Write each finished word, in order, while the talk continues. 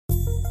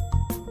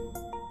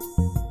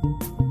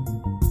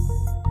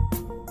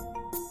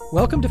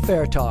Welcome to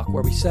Fair Talk,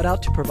 where we set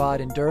out to provide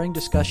enduring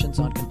discussions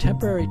on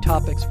contemporary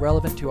topics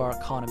relevant to our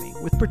economy,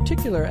 with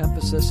particular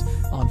emphasis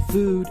on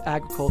food,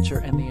 agriculture,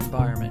 and the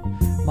environment.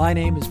 My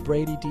name is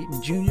Brady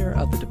Deaton Jr.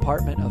 of the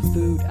Department of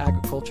Food,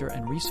 Agriculture,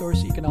 and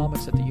Resource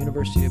Economics at the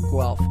University of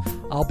Guelph.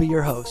 I'll be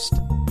your host.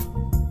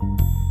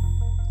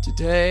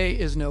 Today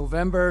is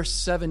November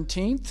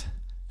 17th,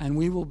 and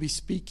we will be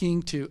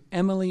speaking to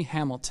Emily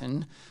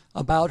Hamilton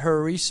about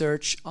her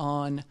research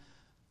on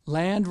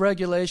land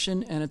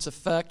regulation and its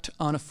effect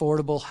on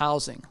affordable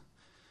housing.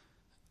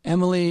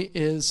 Emily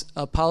is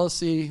a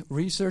policy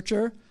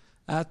researcher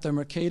at the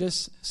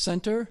Mercatus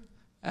Center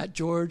at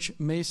George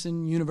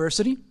Mason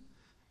University,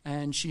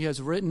 and she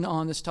has written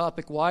on this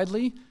topic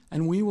widely,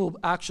 and we will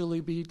actually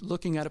be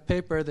looking at a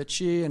paper that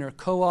she and her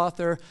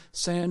co-author,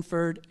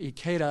 Sanford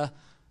Ikeda,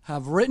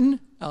 have written.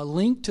 A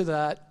link to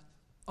that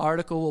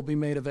article will be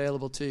made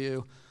available to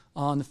you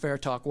on the Fair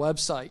Talk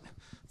website.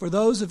 For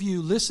those of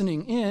you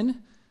listening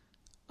in,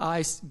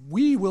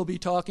 we will be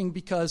talking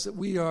because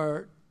we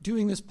are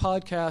doing this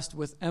podcast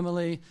with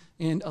Emily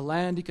in a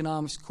land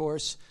economics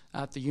course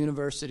at the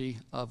University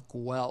of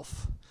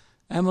Guelph.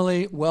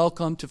 Emily,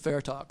 welcome to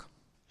Fair Talk.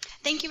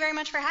 Thank you very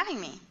much for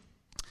having me.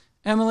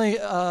 Emily,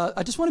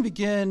 I just want to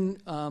begin.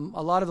 A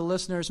lot of the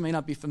listeners may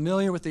not be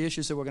familiar with the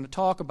issues that we're going to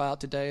talk about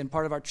today, and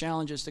part of our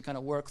challenge is to kind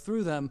of work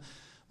through them.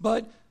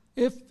 But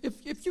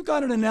if you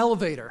got in an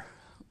elevator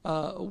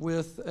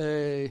with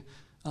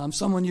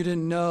someone you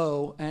didn't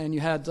know, and you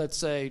had, let's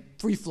say,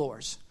 3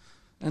 floors,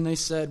 and they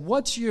said,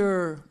 "What's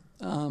your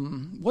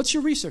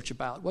research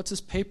about? What's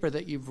this paper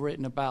that you've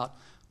written about?"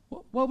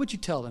 What would you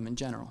tell them in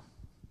general?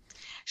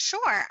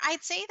 Sure.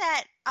 I'd say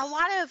that a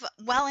lot of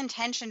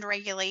well-intentioned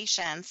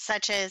regulations,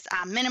 such as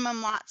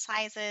minimum lot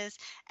sizes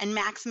and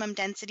maximum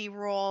density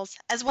rules,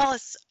 as well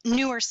as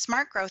newer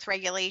smart growth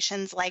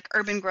regulations like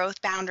urban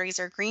growth boundaries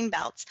or green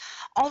belts,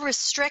 all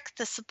restrict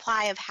the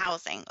supply of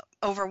housing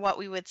over what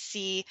we would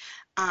see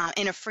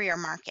in a freer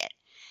market.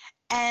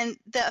 And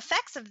the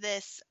effects of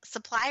this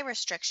supply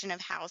restriction of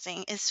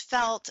housing is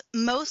felt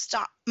most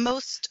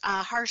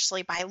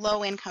harshly by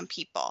low-income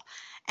people.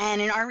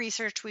 And in our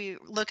research, we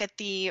look at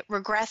the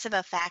regressive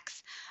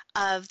effects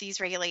of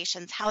these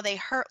regulations, how they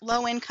hurt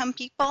low-income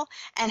people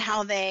and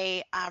how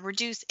they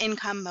reduce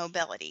income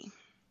mobility.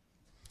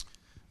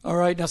 All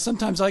right. Now,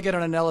 sometimes I get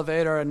on an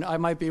elevator, and I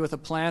might be with a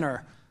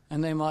planner,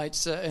 and they might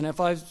say, and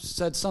if I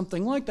said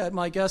something like that,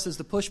 my guess is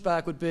the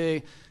pushback would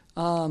be,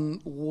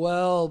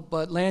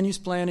 but land use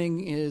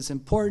planning is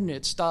important.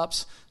 It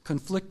stops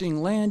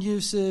conflicting land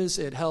uses.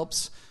 It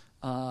helps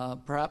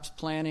perhaps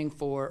planning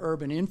for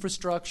urban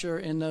infrastructure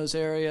in those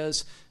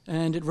areas,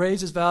 and it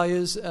raises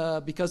values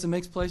because it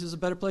makes places a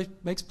better place,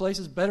 makes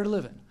places better to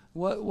live in.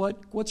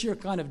 What's your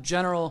kind of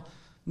general?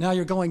 Now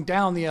you're going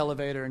down the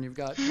elevator and you've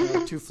got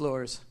 2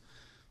 floors.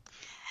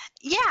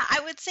 Yeah, I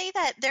would say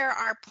that there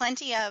are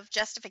plenty of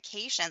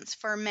justifications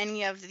for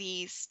many of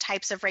these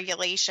types of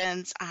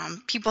regulations.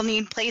 People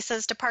need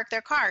places to park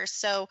their cars,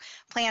 so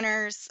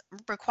planners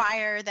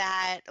require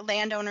that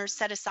landowners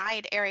set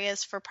aside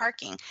areas for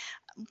parking.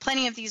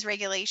 Plenty of these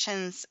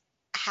regulations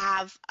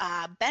have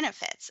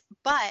benefits,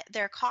 but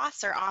their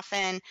costs are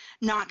often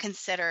not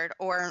considered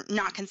or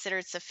not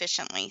considered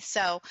sufficiently.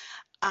 So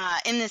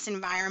in this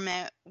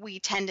environment, we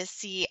tend to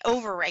see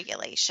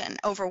over-regulation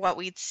over what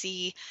we'd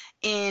see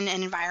in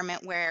an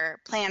environment where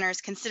planners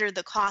consider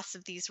the costs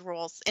of these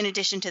rules in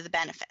addition to the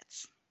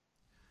benefits.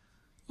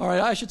 All right,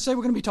 I should say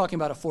we're going to be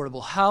talking about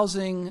affordable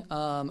housing.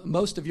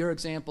 Most of your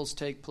examples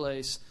take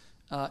place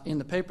in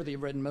the paper that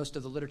you've written. Most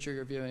of the literature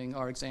you're reviewing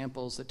are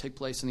examples that take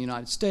place in the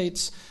United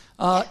States.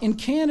 In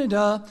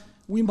Canada,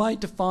 we might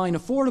define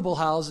affordable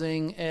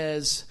housing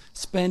as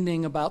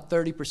spending about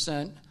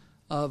 30%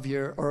 of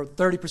your, or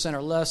 30%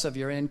 or less of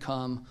your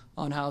income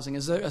on housing.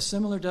 Is there a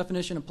similar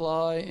definition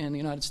apply in the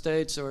United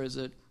States, or is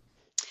it?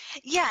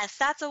 Yes,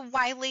 that's a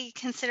widely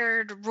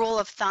considered rule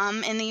of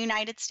thumb in the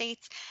United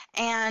States.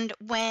 And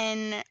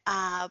when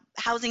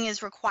housing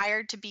is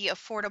required to be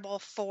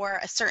affordable for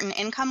a certain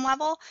income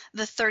level,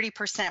 the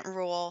 30%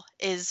 rule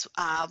is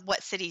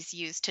what cities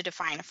use to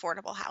define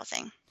affordable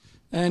housing.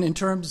 And in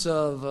terms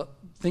of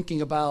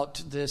thinking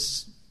about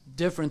this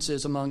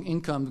differences among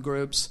income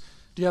groups,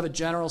 do you have a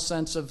general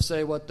sense of,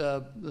 say, what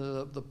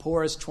the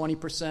poorest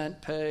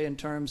 20% pay in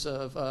terms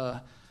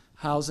of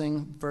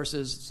housing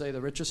versus, say, the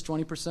richest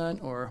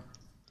 20%, or?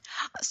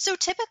 So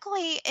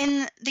typically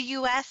in the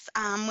U.S.,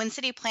 when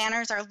city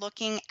planners are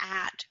looking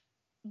at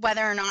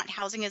whether or not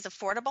housing is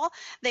affordable,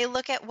 they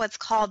look at what's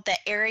called the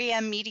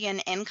area median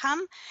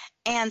income.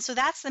 And so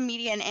that's the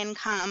median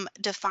income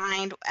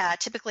defined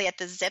typically at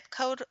the zip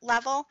code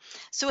level.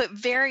 So it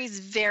varies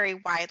very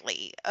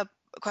widely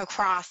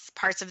across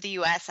parts of the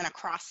U.S. and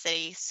across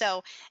cities.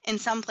 So in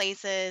some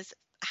places,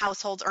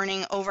 households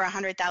earning over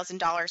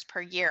 $100,000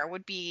 per year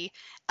would be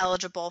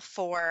eligible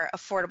for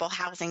affordable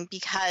housing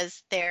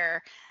because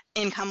their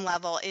income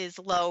level is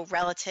low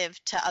relative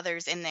to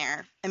others in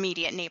their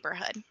immediate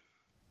neighborhood.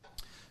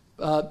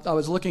 I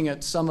was looking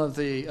at some of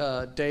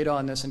the data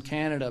on this in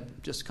Canada,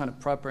 just kind of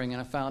prepping,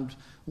 and I found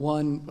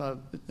one,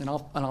 and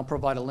I'll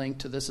provide a link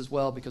to this as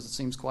well because it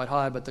seems quite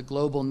high, but the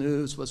Global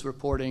News was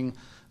reporting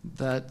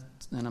that,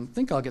 and I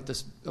think I'll get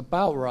this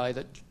about right,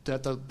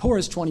 that the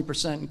poorest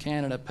 20% in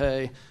Canada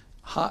pay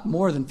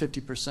more than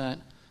 50%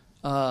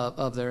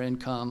 of their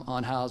income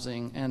on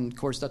housing, and of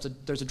course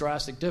there's a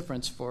drastic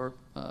difference for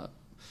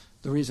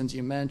the reasons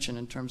you mentioned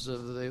in terms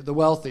of the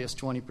wealthiest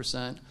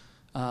 20%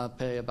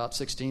 pay about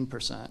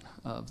 16%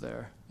 of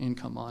their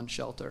income on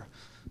shelter.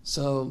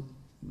 So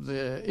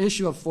the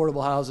issue of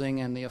affordable housing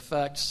and the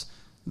effects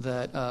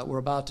that we're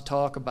about to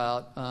talk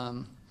about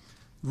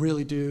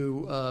really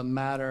do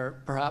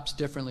matter perhaps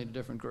differently to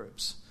different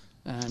groups.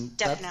 And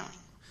definitely.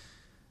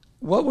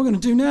 What we're going to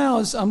do now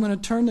is I'm going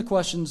to turn the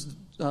questions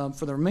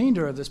for the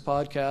remainder of this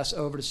podcast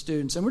over to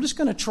students, and we're just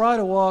going to try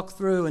to walk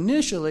through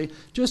initially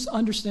just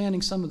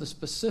understanding some of the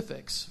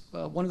specifics.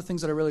 One of the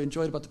things that I really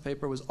enjoyed about the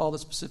paper was all the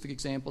specific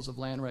examples of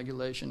land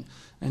regulation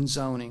and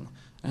zoning.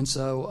 And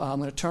so I'm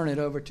going to turn it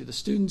over to the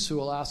students who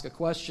will ask a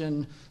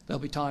question. There'll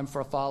be time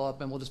for a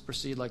follow-up, and we'll just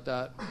proceed like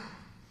that.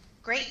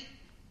 Great.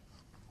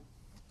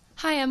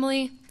 Hi,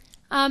 Emily.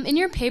 In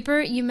your paper,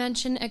 you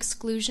mentioned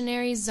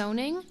exclusionary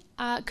zoning.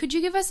 Could you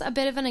give us a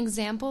bit of an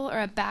example or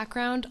a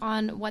background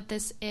on what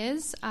this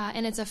is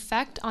and its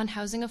effect on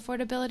housing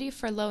affordability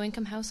for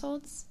low-income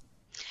households?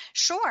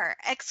 Sure.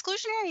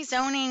 Exclusionary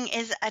zoning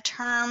is a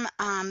term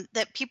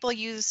that people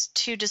use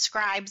to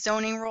describe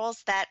zoning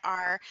rules that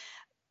are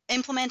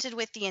implemented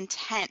with the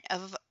intent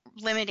of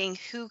limiting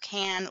who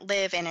can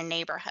live in a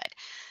neighborhood.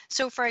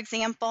 So, for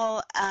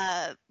example,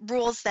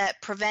 rules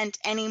that prevent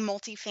any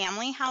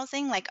multifamily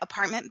housing, like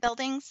apartment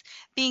buildings,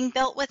 being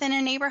built within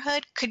a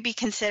neighborhood could be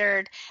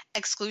considered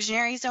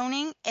exclusionary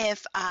zoning.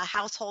 If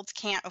households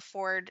can't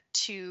afford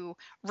to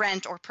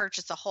rent or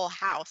purchase a whole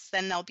house,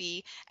 then they'll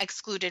be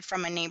excluded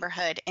from a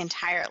neighborhood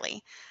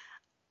entirely.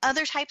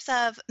 Other types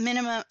of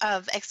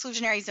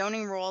exclusionary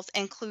zoning rules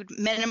include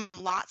minimum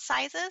lot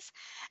sizes,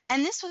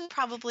 and this was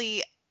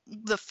probably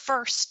the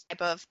first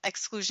type of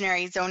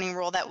exclusionary zoning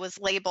rule that was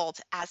labeled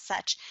as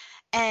such.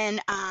 And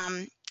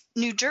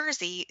New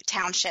Jersey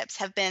townships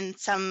have been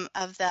some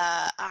of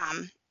the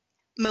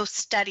most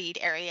studied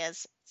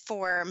areas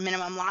for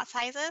minimum lot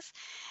sizes.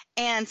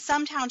 And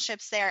some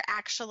townships there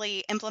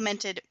actually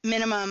implemented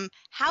minimum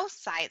house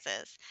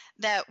sizes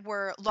that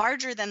were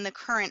larger than the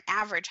current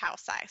average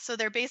house size. So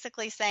they're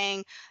basically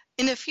saying,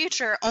 in the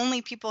future,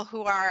 only people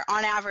who are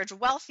on average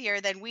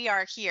wealthier than we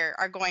are here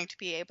are going to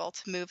be able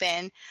to move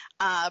in,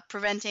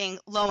 preventing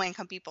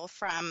low-income people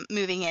from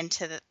moving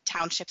into the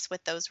townships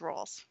with those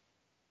rules.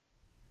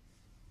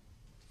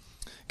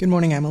 Good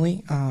morning,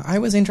 Emily. I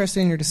was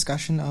interested in your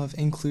discussion of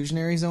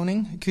inclusionary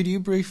zoning. Could you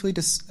briefly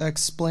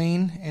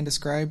explain and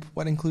describe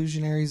what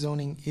inclusionary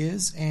zoning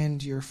is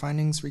and your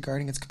findings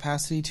regarding its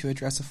capacity to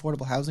address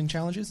affordable housing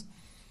challenges?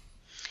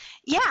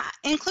 Yeah,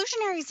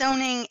 inclusionary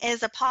zoning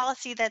is a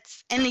policy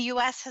that's in the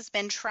U.S. has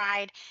been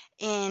tried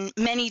in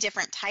many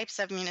different types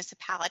of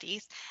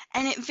municipalities,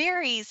 and it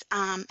varies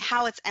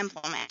how it's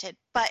implemented.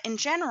 But in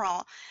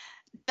general,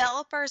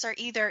 developers are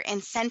either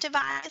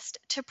incentivized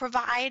to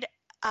provide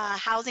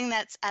housing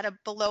that's at a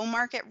below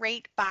market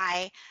rate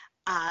by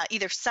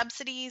either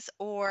subsidies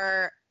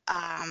or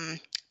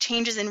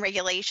changes in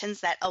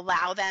regulations that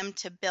allow them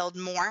to build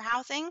more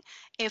housing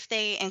if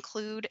they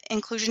include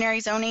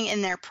inclusionary zoning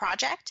in their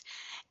project.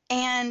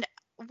 And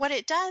what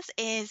it does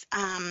is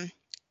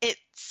it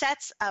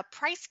sets a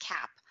price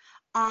cap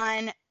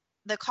on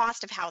the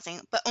cost of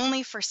housing, but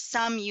only for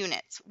some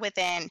units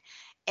within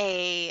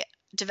a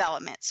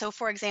development. So,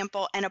 for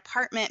example, an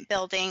apartment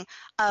building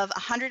of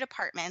 100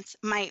 apartments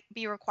might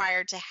be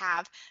required to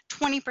have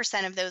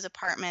 20% of those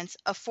apartments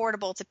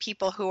affordable to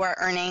people who are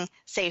earning,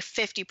 say,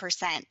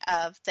 50%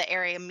 of the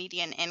area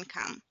median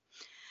income.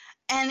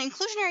 And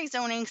inclusionary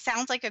zoning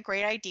sounds like a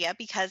great idea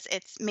because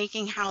it's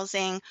making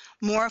housing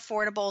more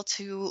affordable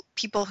to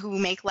people who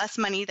make less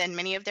money than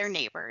many of their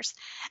neighbors.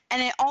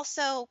 And it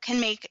also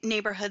can make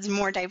neighborhoods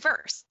more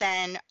diverse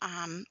than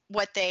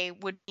what they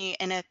would be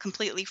in a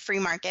completely free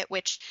market,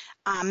 which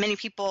many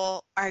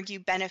people argue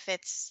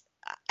benefits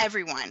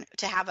everyone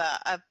to have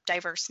a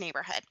diverse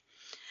neighborhood.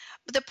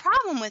 But the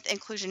problem with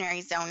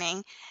inclusionary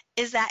zoning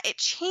is that it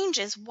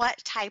changes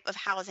what type of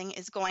housing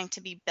is going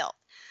to be built.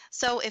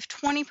 So if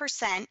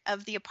 20%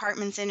 of the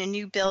apartments in a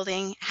new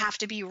building have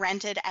to be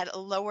rented at a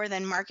lower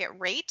than market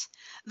rate,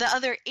 the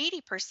other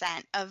 80%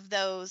 of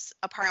those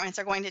apartments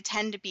are going to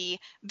tend to be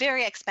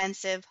very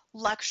expensive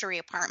luxury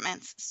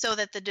apartments so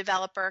that the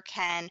developer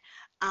can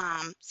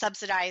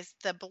subsidize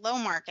the below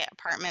market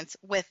apartments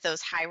with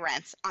those high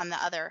rents on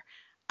the other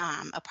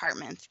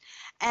apartments.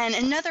 And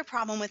another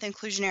problem with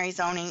inclusionary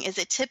zoning is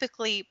it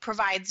typically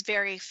provides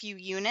very few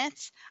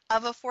units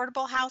of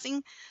affordable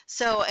housing.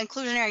 So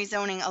inclusionary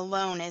zoning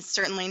alone is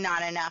certainly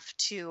not enough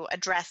to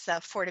address the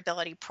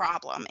affordability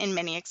problem in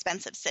many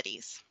expensive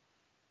cities.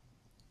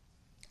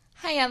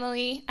 Hi,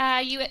 Emily.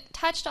 You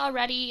touched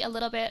already a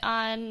little bit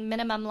on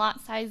minimum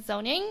lot size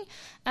zoning.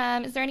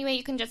 Is there any way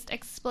you can just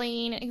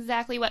explain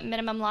exactly what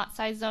minimum lot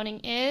size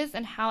zoning is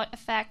and how it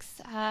affects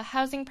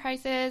housing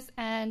prices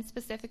and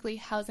specifically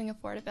housing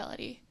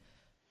affordability?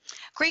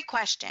 Great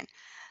question.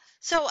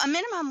 So a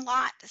minimum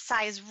lot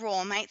size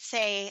rule might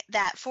say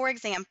that, for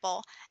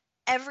example,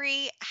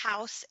 every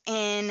house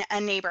in a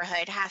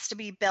neighborhood has to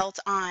be built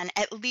on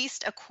at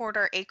least a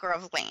quarter acre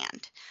of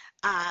land.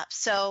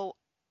 So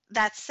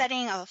that's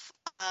setting a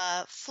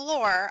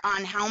floor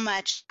on how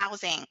much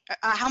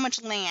how much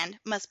land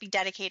must be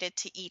dedicated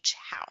to each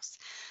house.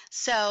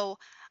 So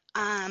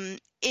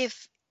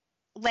if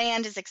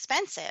land is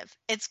expensive,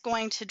 it's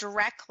going to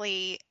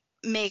directly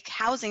make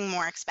housing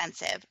more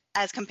expensive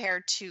as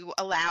compared to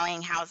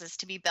allowing houses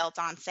to be built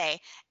on, say,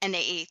 an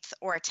eighth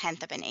or a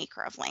tenth of an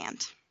acre of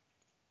land.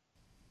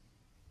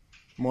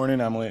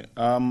 Morning, Emily.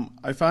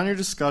 I found your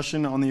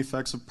discussion on the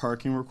effects of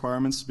parking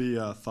requirements to be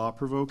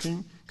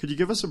thought-provoking. Could you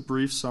give us a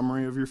brief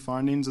summary of your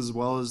findings as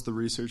well as the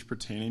research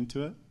pertaining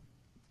to it?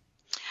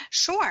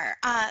 Sure.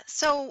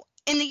 So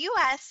in the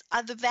U.S.,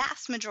 the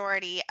vast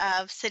majority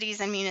of cities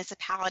and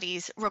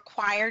municipalities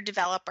require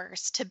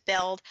developers to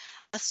build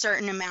a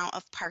certain amount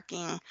of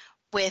parking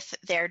with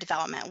their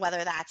development,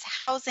 whether that's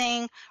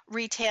housing,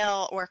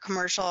 retail, or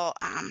commercial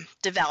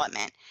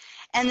development.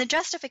 And the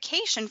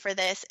justification for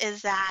this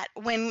is that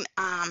when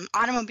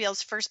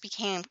automobiles first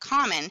became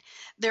common,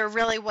 there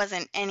really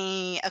wasn't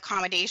any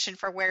accommodation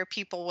for where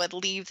people would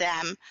leave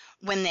them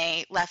when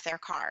they left their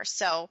cars.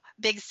 So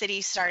big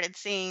cities started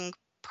seeing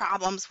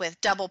problems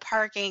with double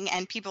parking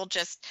and people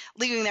just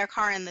leaving their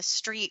car in the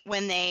street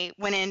when they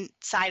went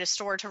inside a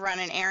store to run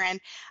an errand.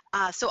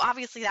 So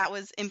obviously that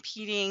was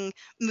impeding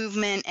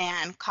movement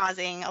and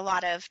causing a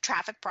lot of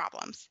traffic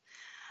problems.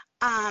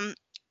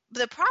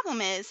 The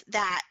problem is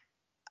that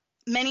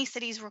many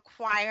cities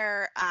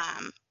require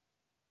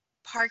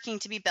parking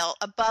to be built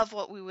above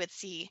what we would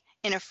see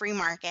in a free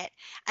market,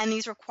 and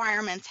these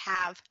requirements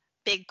have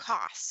big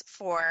costs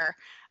for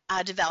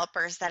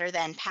developers that are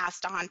then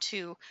passed on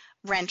to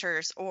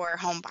renters or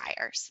home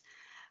buyers.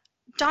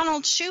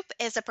 Donald Shoup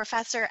is a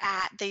professor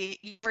at the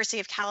University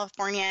of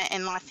California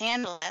in Los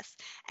Angeles,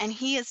 and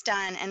he has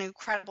done an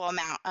incredible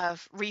amount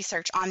of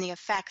research on the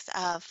effects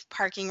of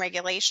parking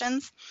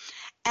regulations.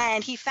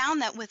 And he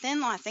found that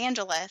within Los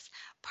Angeles,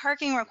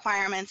 parking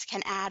requirements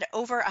can add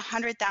over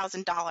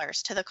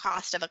 $100,000 to the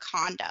cost of a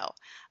condo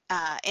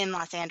in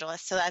Los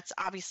Angeles. So that's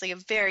obviously a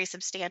very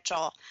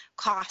substantial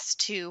cost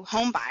to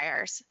home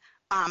buyers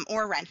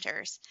or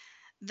renters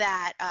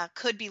that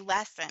could be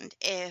lessened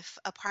if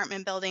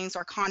apartment buildings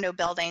or condo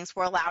buildings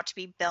were allowed to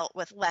be built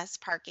with less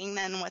parking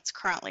than what's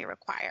currently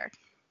required.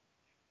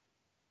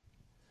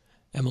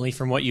 Emily,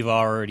 from what you've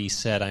already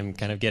said, I'm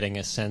kind of getting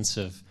a sense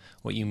of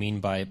what you mean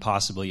by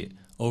possibly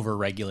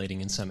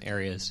over-regulating in some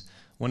areas.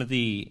 One of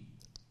the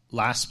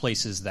last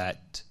places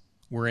that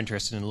we're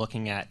interested in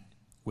looking at,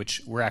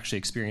 which we're actually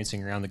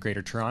experiencing around the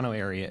Greater Toronto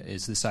area,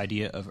 is this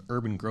idea of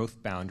urban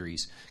growth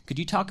boundaries. Could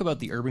you talk about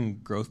the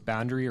urban growth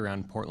boundary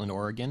around Portland,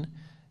 Oregon,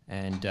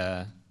 and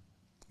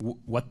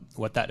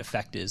what that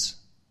effect is?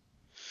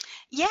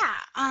 Yeah,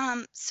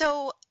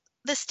 so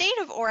the state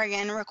of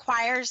Oregon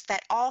requires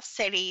that all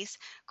cities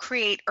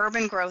create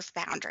urban growth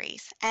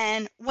boundaries.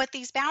 And what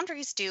these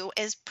boundaries do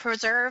is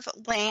preserve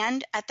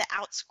land at the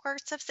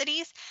outskirts of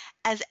cities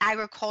as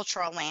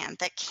agricultural land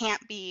that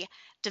can't be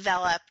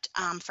developed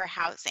for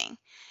housing.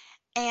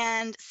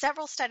 And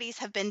several studies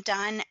have been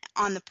done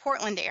on the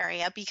Portland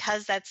area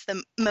because that's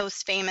the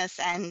most famous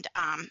and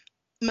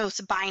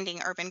most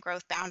binding urban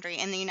growth boundary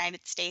in the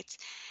United States.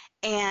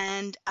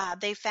 And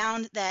they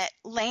found that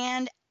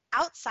land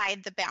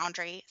outside the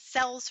boundary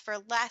sells for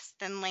less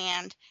than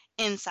land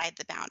inside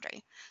the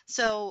boundary.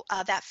 So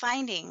that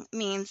finding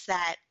means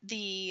that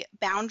the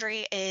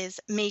boundary is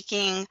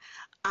making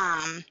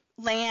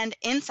land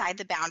inside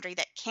the boundary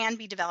that can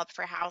be developed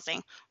for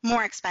housing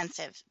more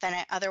expensive than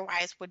it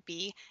otherwise would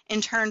be,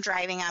 in turn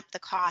driving up the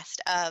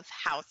cost of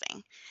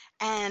housing.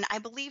 And I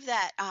believe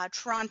that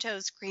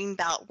Toronto's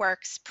Greenbelt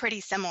works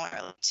pretty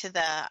similarly to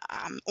the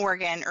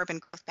Oregon urban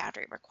growth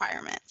boundary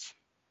requirements.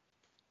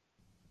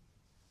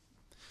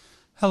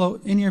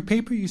 Hello. In your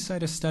paper, you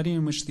cite a study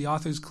in which the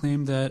authors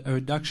claim that a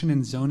reduction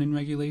in zoning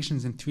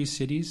regulations in 3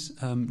 cities,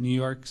 New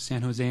York,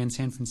 San Jose, and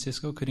San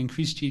Francisco, could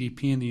increase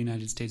GDP in the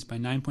United States by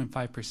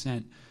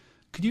 9.5%.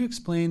 Could you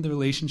explain the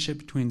relationship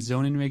between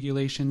zoning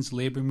regulations,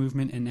 labor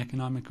movement, and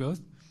economic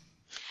growth?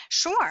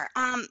 Sure.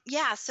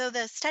 So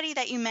the study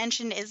that you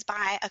mentioned is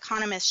by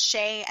economists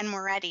Shea and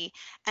Moretti,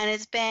 and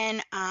it's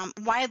been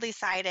widely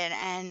cited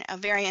and a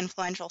very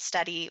influential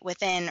study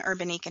within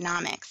urban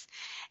economics.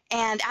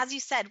 And as you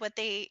said, what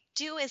they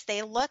do is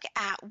they look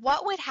at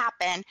what would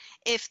happen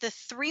if the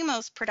 3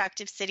 most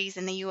productive cities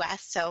in the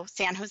U.S., so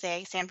San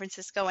Jose, San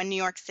Francisco, and New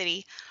York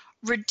City,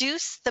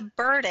 reduce the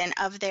burden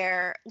of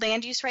their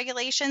land use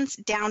regulations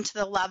down to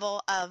the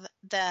level of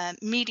the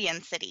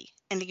median city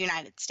in the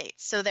United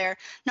States. So they're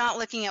not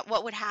looking at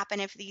what would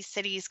happen if these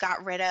cities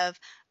got rid of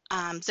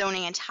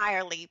zoning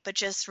entirely, but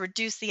just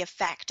reduced the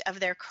effect of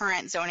their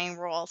current zoning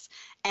rules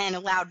and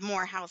allowed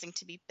more housing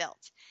to be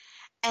built.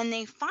 And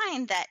they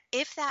find that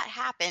if that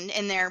happened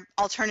in their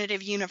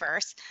alternative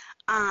universe,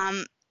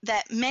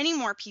 that many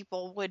more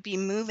people would be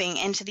moving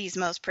into these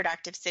most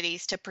productive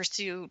cities to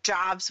pursue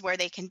jobs where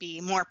they can be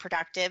more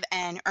productive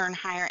and earn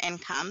higher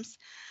incomes.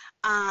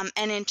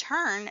 And in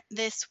turn,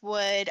 this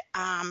would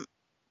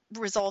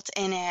result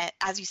in a,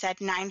 as you said,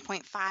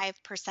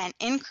 9.5%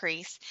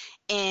 increase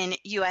in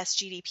U.S.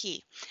 GDP.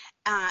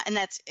 And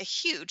that's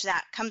huge.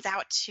 That comes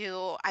out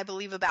to, I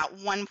believe, about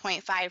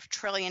 $1.5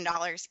 trillion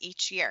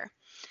each year.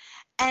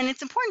 And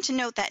it's important to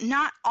note that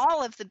not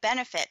all of the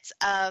benefits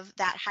of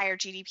that higher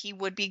GDP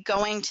would be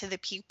going to the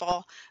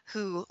people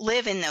who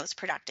live in those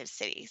productive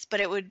cities,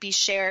 but it would be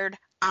shared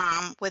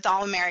with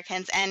all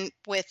Americans and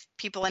with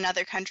people in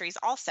other countries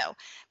also,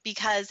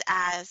 because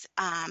as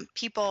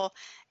people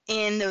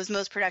in those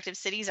most productive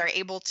cities are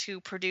able to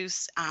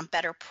produce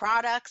better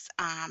products,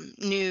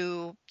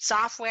 new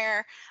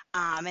software,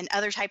 and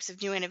other types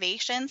of new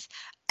innovations,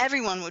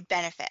 everyone would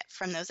benefit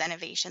from those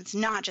innovations,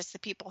 not just the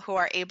people who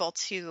are able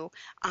to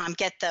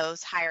get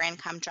those higher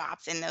income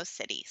jobs in those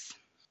cities.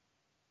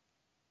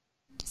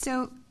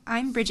 So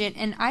I'm Bridget,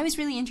 and I was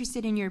really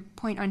interested in your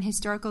point on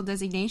historical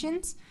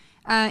designations.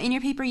 In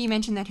your paper, you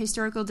mentioned that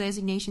historical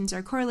designations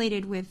are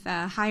correlated with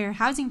higher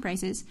housing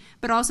prices,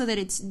 but also that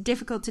it's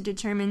difficult to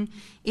determine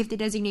if the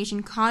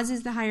designation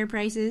causes the higher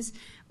prices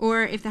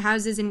or if the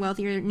houses in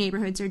wealthier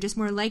neighborhoods are just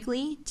more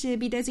likely to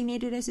be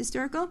designated as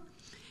historical.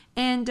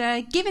 And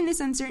given this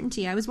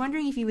uncertainty, I was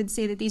wondering if you would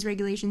say that these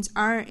regulations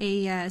are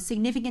a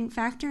significant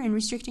factor in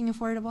restricting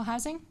affordable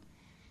housing?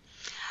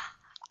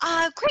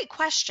 Great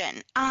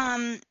question.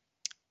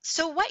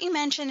 So what you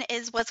mentioned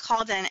is what's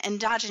called an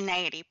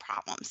endogeneity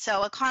problem.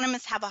 So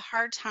economists have a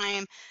hard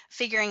time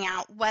figuring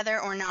out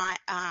whether or not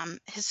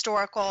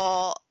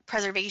historical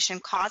preservation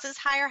causes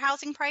higher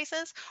housing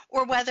prices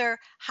or whether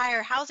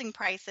higher housing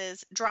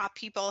prices drop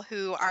people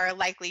who are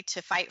likely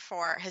to fight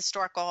for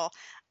historical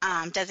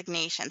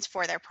designations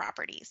for their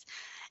properties.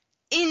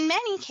 In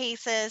many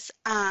cases,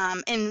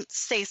 in,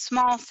 say,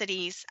 small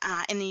cities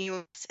in the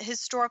U.S.,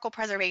 historical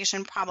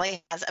preservation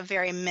probably has a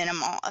very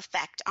minimal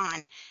effect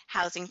on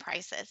housing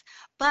prices.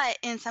 But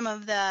in some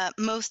of the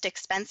most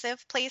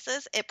expensive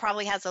places, it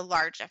probably has a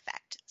large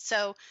effect.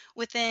 So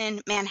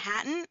within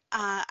Manhattan,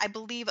 I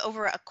believe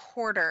over a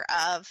quarter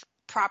of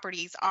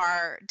properties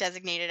are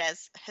designated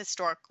as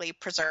historically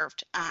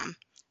preserved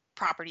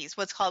properties,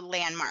 what's called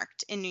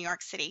landmarked in New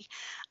York City.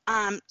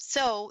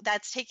 So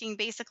that's taking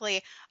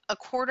basically a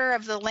quarter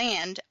of the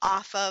land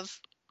off of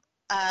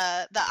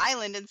the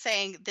island and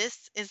saying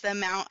this is the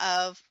amount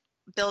of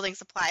building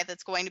supply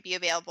that's going to be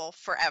available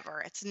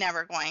forever. It's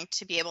never going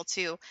to be able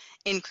to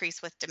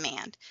increase with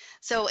demand.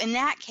 So in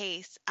that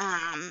case,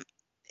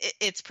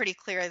 it's pretty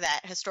clear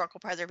that historical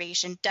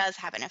preservation does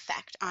have an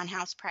effect on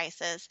house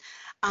prices.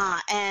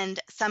 And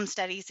some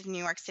studies in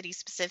New York City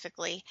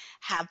specifically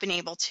have been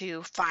able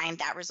to find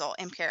that result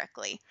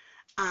empirically.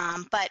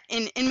 But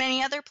in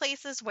many other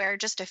places where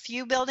just a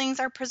few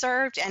buildings are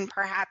preserved, and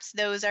perhaps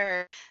those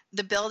are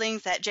the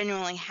buildings that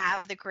genuinely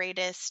have the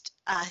greatest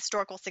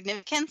historical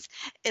significance,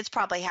 it's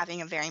probably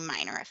having a very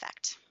minor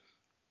effect.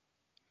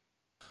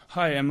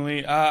 Hi,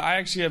 Emily. I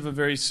actually have a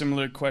very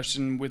similar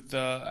question with,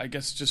 I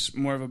guess, just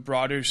more of a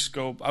broader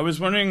scope. I was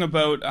wondering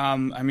about,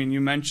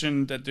 you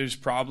mentioned that there's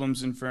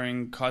problems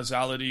inferring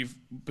causality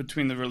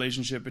between the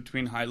relationship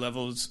between high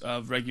levels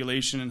of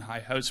regulation and high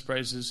house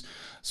prices.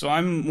 So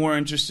I'm more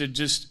interested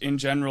just in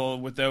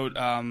general, without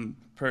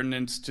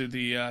pertinence to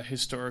the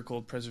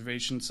historical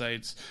preservation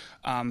sites.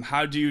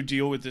 How do you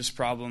deal with this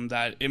problem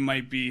that it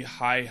might be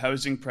high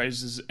housing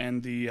prices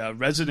and the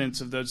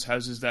residents of those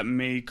houses that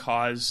may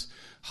cause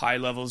high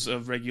levels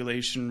of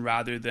regulation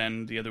rather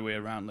than the other way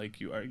around, like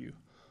you argue?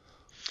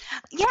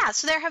 Yeah,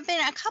 so there have been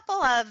a couple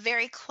of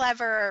very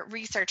clever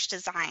research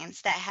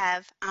designs that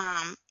have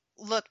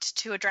looked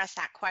to address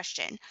that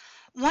question.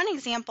 One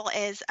example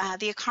is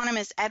the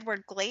economist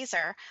Edward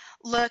Glaser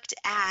looked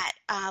at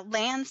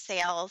land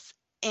sales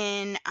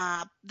in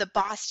the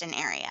Boston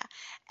area,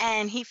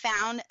 and he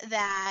found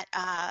that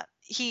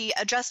he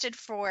adjusted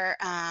for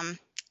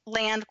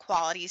land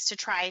qualities to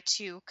try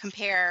to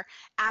compare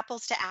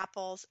apples to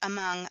apples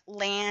among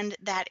land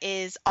that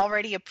is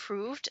already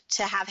approved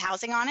to have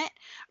housing on it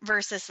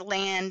versus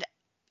land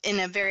in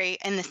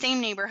the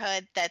same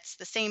neighborhood that's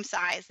the same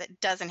size that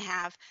doesn't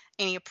have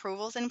any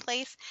approvals in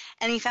place.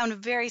 And he found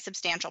very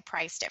substantial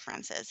price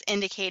differences,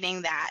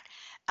 indicating that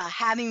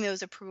having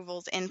those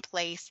approvals in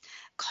place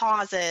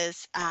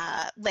causes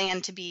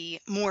land to be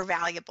more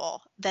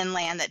valuable than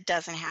land that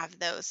doesn't have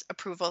those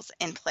approvals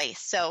in place.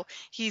 So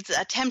he's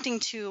attempting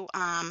to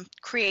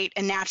create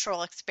a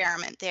natural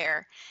experiment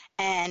there,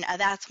 and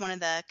that's one of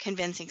the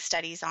convincing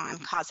studies on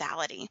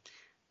causality.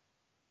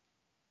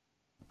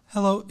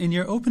 Hello. In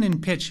your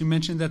opening pitch, you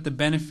mentioned that the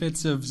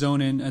benefits of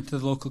zoning to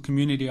the local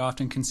community are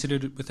often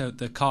considered without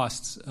the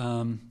costs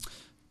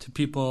to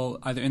people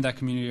either in that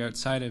community or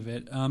outside of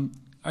it.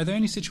 Are there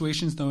any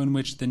situations, though, in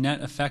which the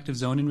net effect of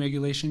zoning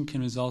regulation can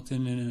result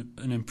in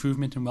an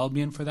improvement in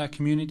well-being for that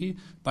community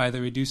by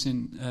either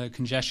reducing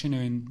congestion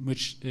or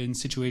in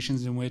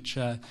situations in which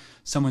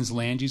someone's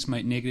land use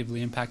might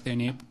negatively impact their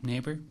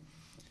neighbor?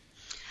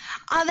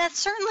 That's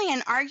certainly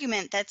an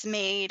argument that's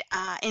made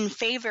in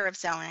favor of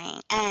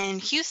zoning. And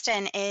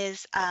Houston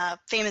is a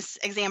famous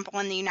example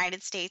in the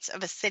United States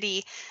of a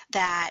city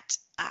that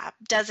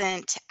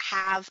doesn't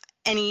have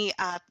any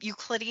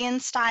Euclidean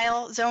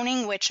style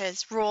zoning, which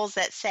is rules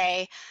that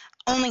say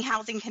only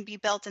housing can be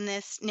built in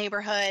this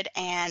neighborhood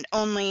and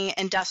only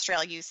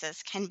industrial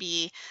uses can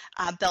be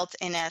built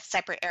in a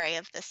separate area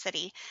of the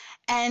city.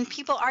 And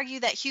people argue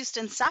that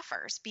Houston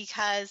suffers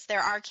because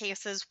there are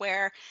cases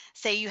where,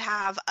 say, you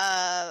have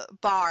a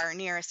bar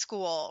near a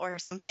school or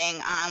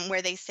something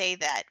where they say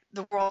that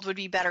the world would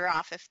be better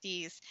off if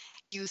these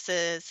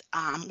uses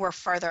were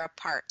further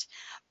apart.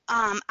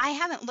 I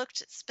haven't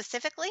looked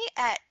specifically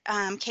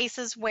at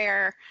cases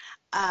where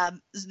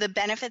the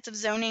benefits of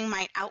zoning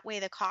might outweigh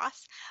the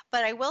costs,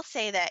 but I will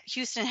say that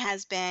Houston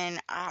has been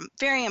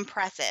very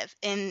impressive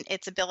in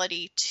its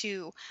ability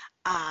to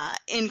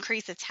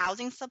increase its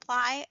housing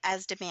supply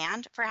as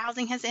demand for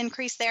housing has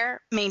increased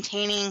there,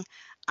 maintaining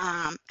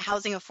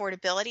housing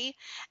affordability,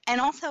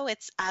 and also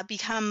it's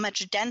become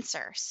much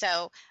denser.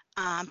 So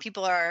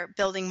people are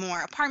building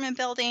more apartment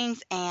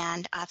buildings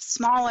and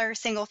smaller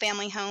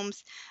single-family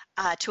homes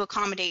to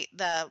accommodate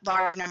the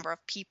large number of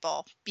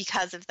people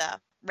because of the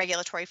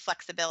regulatory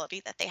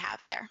flexibility that they have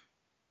there.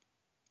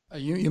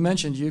 You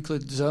mentioned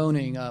Euclid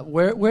zoning.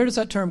 Where does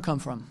that term come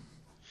from?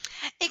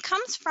 It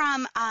comes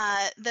from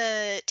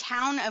the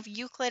town of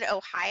Euclid,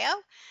 Ohio,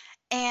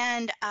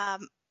 and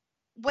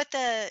what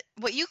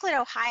Euclid,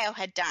 Ohio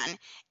had done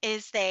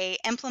is they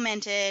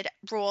implemented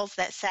rules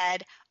that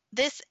said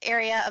this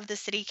area of the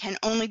city can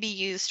only be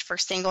used for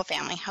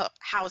single-family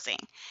housing.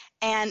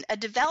 And a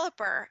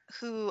developer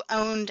who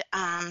owned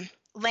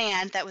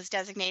land that was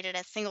designated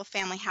as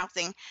single-family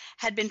housing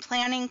had been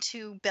planning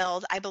to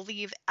build, I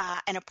believe,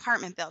 an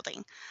apartment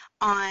building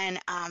on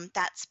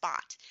that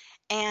spot.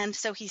 And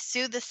so he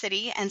sued the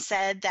city and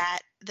said that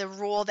the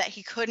rule that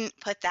he couldn't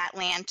put that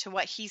land to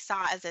what he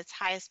saw as its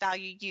highest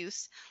value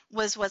use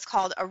was what's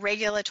called a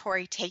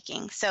regulatory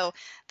taking. So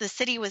the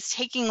city was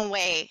taking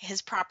away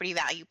his property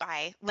value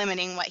by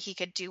limiting what he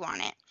could do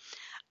on it.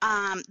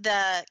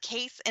 The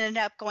case ended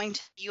up going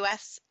to the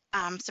U.S.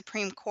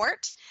 Supreme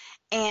Court,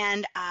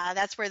 and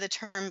that's where the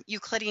term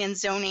Euclidean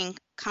zoning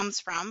comes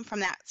from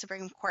that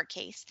Supreme Court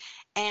case.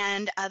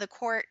 And the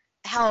court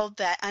held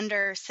that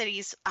under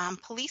cities'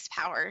 police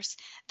powers,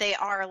 they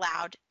are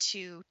allowed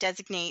to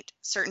designate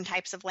certain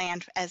types of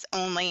land as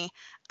only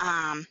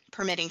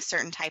permitting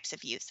certain types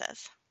of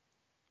uses.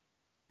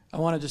 I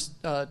want to just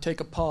take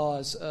a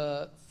pause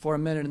for a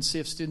minute and see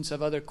if students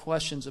have other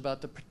questions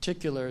about the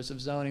particulars of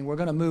zoning. We're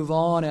going to move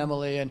on,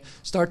 Emily, and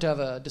start to have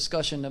a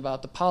discussion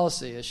about the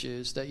policy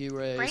issues that you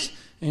raise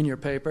in your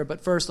paper.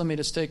 But first, let me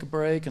just take a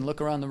break and look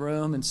around the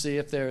room and see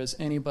if there is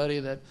anybody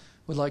that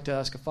would like to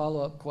ask a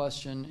follow-up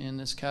question in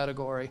this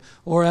category.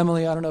 Or,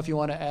 Emily, I don't know if you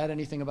want to add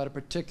anything about a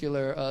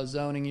particular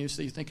zoning use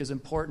that you think is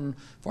important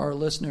for our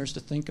listeners to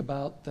think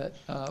about that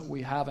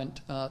we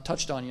haven't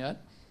touched on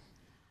yet.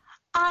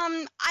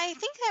 I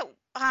think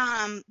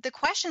that the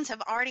questions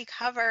have already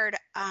covered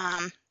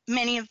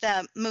many of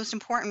the most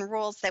important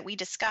rules that we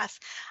discuss.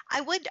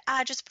 I would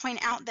just point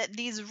out that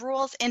these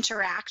rules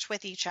interact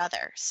with each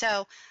other.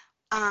 So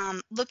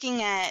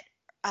looking at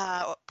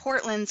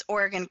Portland's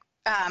Oregon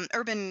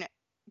urban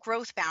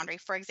growth boundary,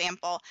 for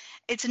example,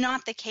 it's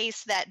not the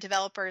case that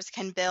developers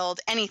can build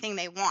anything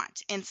they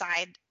want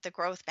inside the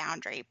growth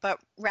boundary, but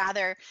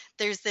rather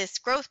there's this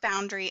growth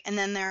boundary and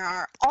then there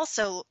are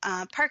also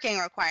parking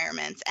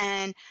requirements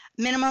and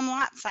minimum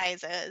lot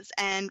sizes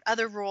and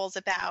other rules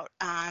about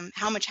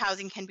how much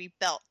housing can be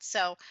built.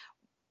 So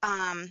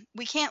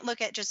we can't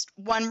look at just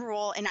one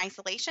rule in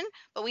isolation,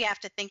 but we have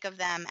to think of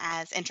them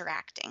as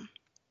interacting.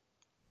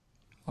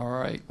 All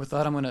right. With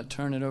that, I'm going to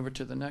turn it over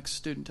to the next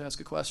student to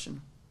ask a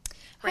question.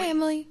 Hi,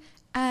 Emily.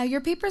 Your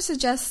paper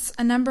suggests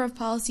a number of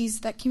policies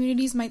that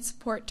communities might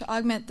support to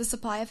augment the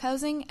supply of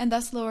housing and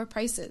thus lower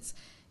prices.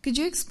 Could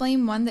you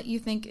explain one that you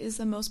think is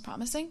the most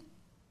promising?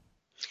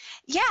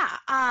 Yeah,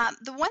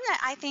 the one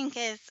that I think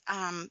is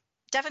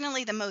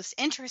definitely the most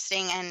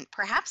interesting and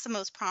perhaps the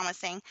most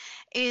promising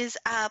is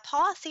a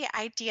policy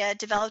idea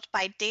developed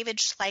by David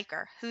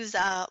Schleicher, who's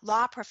a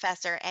law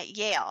professor at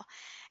Yale.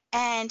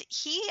 And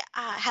he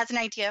has an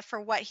idea for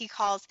what he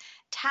calls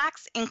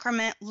tax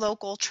increment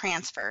local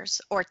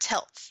transfers, or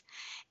TILTs.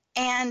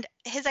 And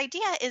his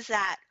idea is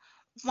that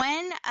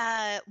when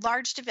a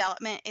large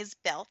development is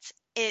built,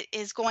 it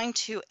is going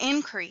to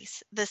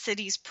increase the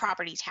city's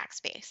property tax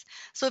base.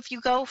 So if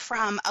you go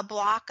from a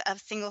block of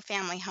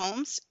single-family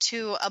homes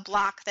to a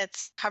block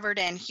that's covered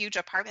in huge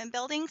apartment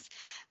buildings,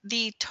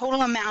 the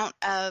total amount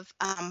of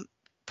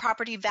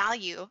property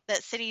value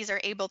that cities are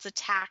able to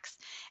tax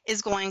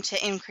is going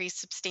to increase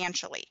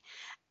substantially.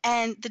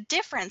 And the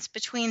difference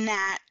between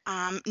that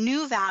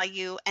new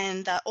value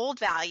and the old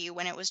value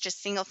when it was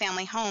just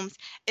single-family homes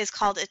is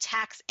called a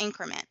tax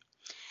increment.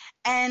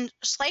 And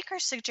Schleicher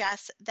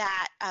suggests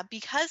that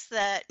because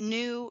the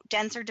new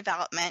denser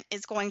development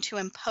is going to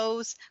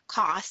impose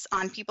costs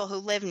on people who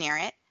live near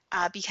it,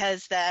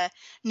 because the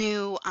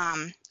new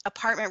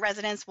apartment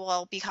residents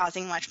will be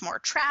causing much more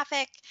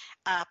traffic.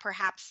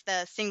 Perhaps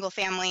the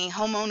single-family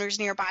homeowners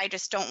nearby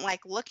just don't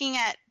like looking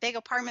at big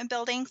apartment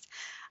buildings.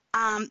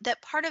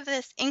 That part of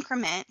this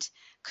increment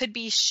could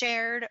be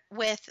shared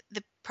with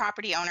the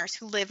property owners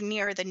who live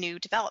near the new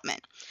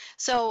development.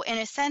 So in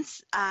a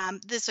sense,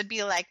 this would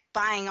be like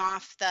buying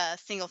off the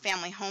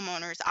single-family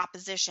homeowners'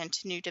 opposition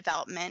to new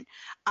development,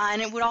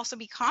 and it would also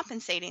be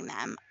compensating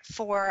them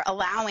for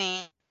allowing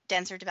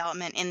denser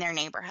development in their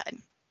neighborhood.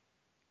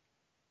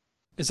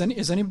 Is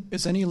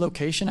any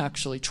location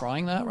actually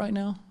trying that right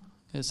now?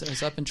 Has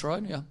that been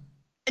tried? Yeah.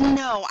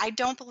 No, I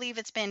don't believe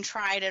it's been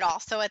tried at all.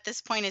 So at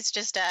this point, it's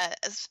just a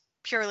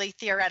purely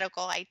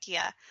theoretical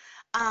idea.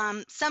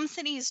 Some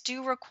cities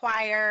do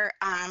require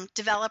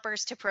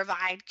developers to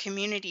provide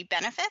community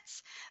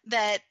benefits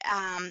that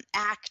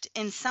act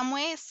in some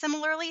ways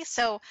similarly.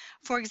 So,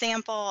 for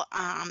example,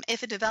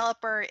 if a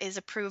developer is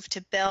approved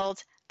to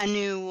build a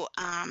new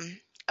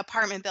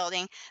apartment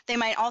building, they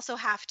might also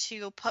have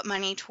to put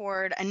money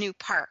toward a new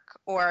park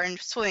or a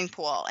swimming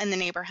pool in the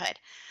neighborhood.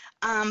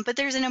 But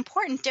there's an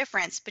important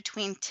difference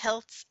between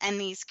TILTs and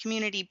these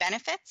community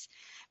benefits,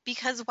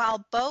 because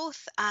while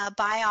both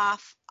buy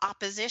off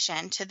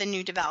opposition to the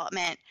new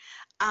development,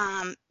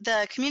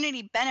 the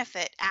community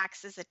benefit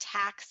acts as a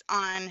tax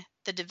on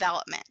the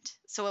development.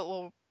 So it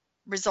will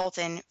result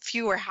in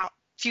fewer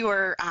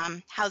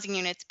housing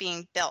units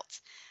being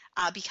built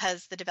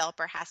because the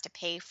developer has to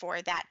pay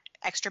for that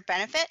extra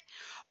benefit,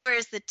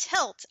 whereas the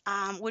TILT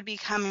would be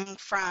coming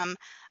from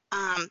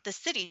the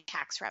city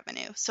tax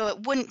revenue. So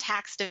it wouldn't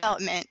tax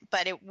development,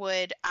 but it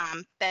would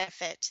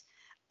benefit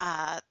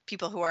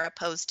people who are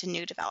opposed to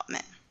new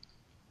development.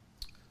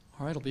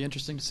 All right, it'll be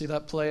interesting to see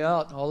that play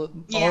out. All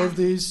of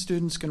these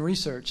students can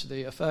research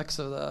the effects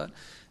of that.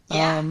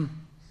 Yeah.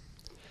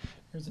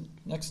 Here's the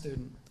next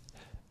student.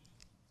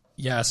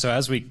 Yeah, so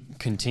as we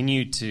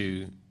continue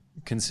to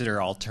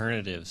consider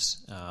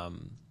alternatives,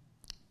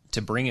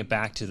 to bring it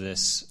back to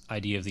this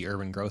idea of the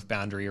urban growth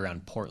boundary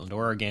around Portland,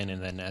 Oregon,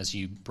 and then as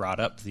you brought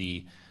up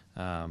the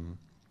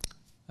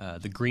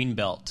green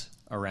belt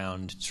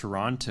around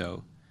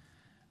Toronto,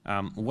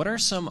 what are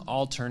some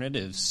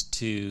alternatives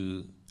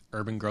to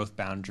urban growth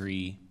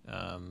boundary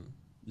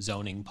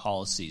zoning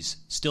policies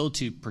still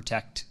to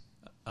protect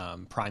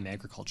prime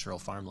agricultural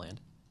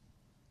farmland?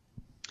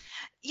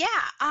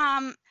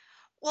 Yeah.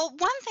 Well,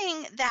 one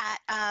thing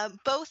that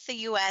both the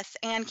U.S.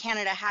 and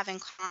Canada have in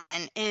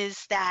common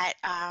is that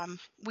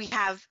we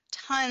have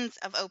tons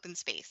of open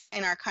space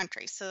in our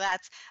country. So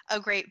that's a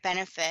great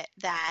benefit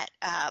that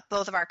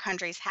both of our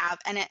countries have.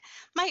 And it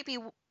might be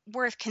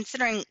worth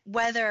considering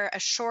whether a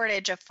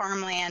shortage of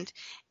farmland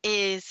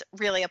is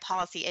really a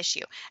policy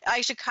issue.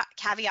 I should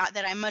caveat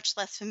that I'm much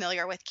less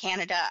familiar with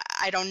Canada.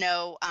 I don't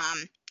know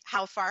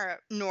how far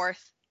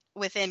north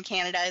within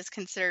Canada is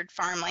considered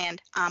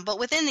farmland, but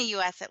within the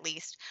U.S. at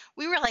least,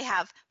 we really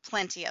have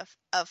plenty of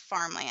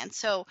farmland.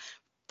 So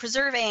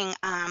preserving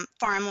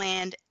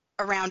farmland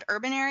around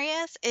urban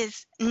areas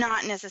is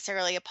not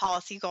necessarily a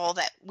policy goal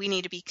that we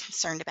need to be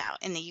concerned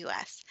about in the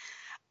U.S.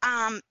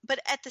 But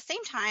at the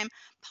same time,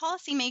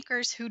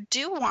 policymakers who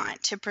do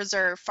want to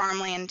preserve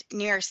farmland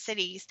near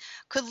cities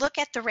could look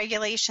at the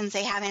regulations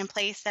they have in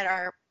place that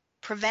are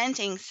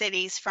preventing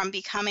cities from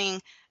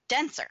becoming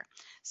denser.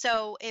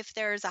 So if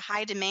there's a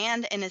high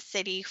demand in a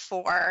city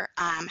for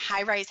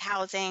high-rise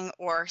housing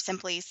or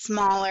simply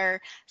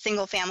smaller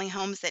single-family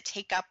homes that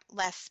take up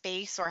less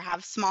space or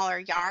have smaller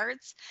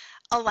yards,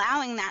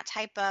 allowing that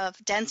type of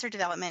denser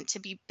development to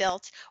be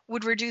built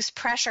would reduce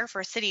pressure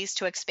for cities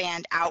to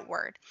expand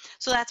outward.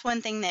 So that's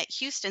one thing that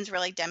Houston's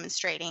really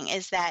demonstrating,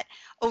 is that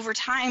over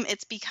time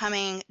it's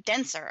becoming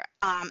denser.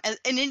 And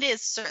it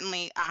is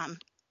certainly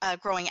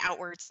growing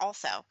outwards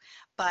also,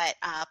 but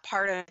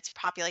part of its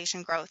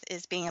population growth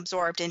is being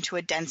absorbed into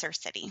a denser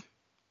city.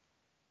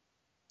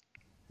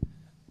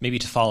 Maybe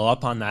to follow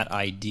up on that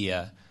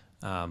idea,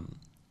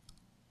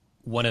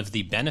 one of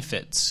the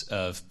benefits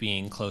of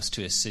being close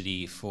to a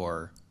city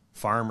for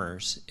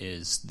farmers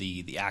is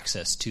the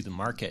access to the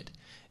market.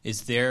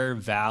 Is there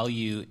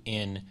value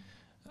in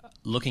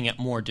looking at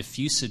more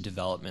diffusive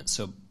development?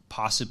 So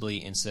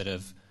possibly instead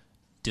of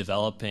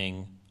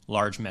developing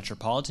large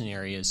metropolitan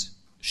areas,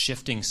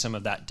 shifting some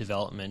of that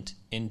development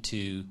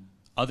into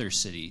other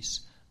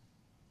cities?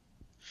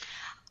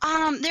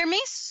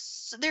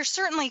 There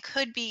certainly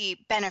could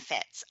be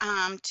benefits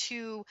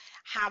to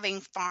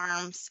having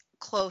farms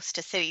close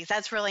to cities.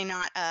 That's really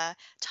not a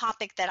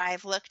topic that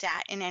I've looked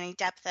at in any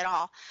depth at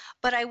all.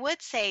 But I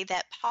would say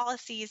that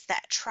policies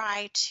that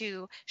try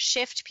to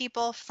shift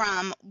people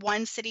from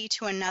one city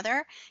to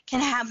another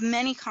can have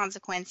many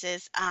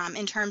consequences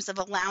in terms of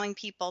allowing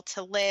people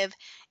to live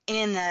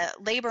in the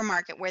labor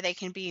market where they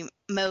can be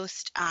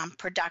most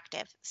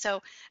productive.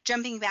 So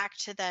jumping back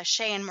to the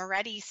Shea and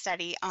Moretti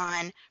study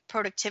on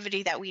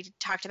productivity that we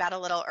talked about a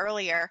little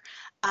earlier,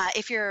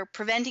 if you're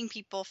preventing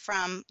people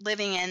from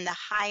living in the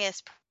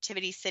highest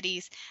productivity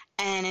cities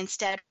and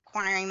instead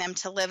requiring them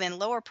to live in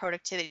lower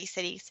productivity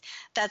cities,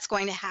 that's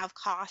going to have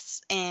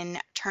costs in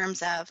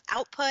terms of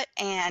output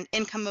and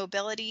income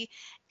mobility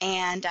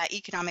and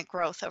economic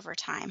growth over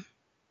time.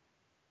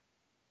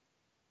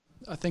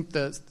 I think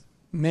that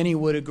many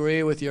would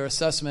agree with your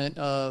assessment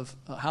of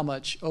how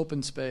much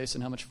open space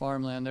and how much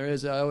farmland there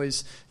is. I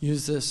always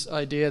use this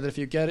idea that if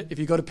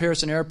you go to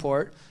Pearson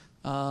Airport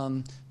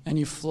and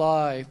you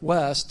fly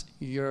west,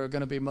 you're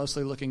going to be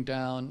mostly looking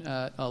down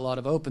at a lot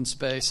of open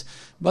space.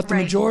 But the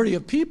majority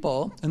of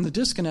people, and the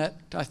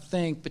disconnect, I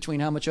think,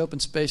 between how much open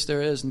space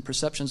there is and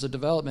perceptions of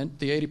development,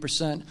 the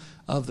 80%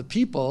 of the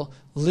people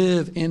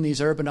live in these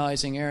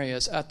urbanizing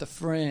areas at the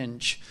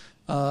fringe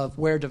of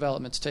where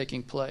development's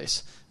taking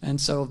place.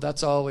 And so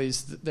that's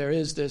always, there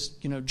is this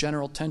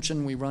general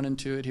tension, we run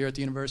into it here at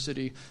the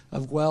university,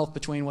 of wealth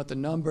between what the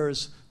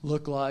numbers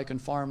look like in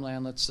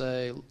farmland, let's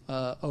say,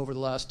 over the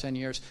last 10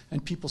 years,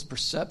 and people's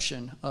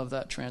perception of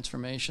that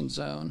transformation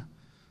zone.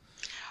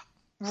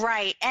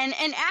 Right, and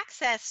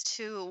access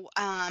to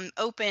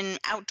open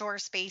outdoor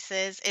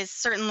spaces is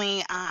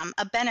certainly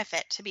a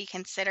benefit to be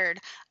considered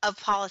of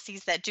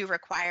policies that do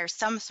require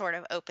some sort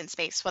of open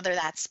space, whether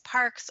that's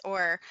parks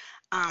or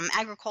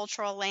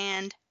agricultural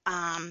land.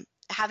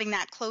 Having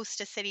that close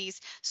to cities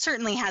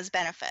certainly has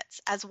benefits,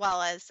 as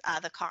well as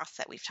the costs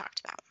that we've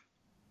talked about.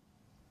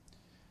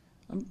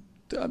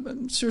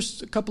 I'm sure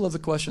a couple of the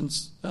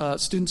questions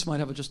students might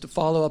have just a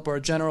follow-up or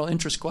a general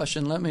interest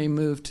question. Let me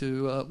move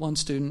to one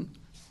student.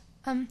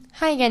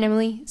 Hi again,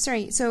 Emily.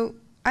 Sorry, so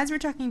as we're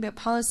talking about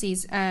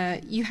policies,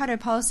 you had a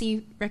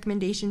policy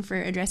recommendation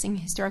for addressing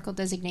historical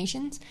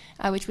designations,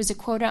 which was a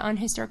quota on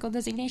historical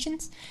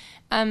designations.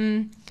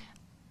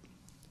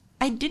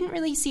 I didn't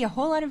really see a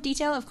whole lot of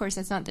detail. Of course,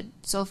 that's not the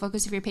sole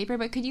focus of your paper,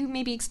 but could you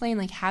maybe explain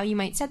how you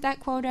might set that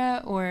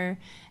quota, or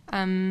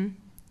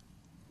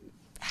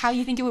how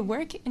you think it would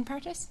work in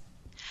practice?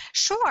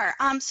 Sure.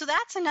 So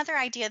that's another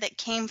idea that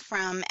came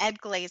from Ed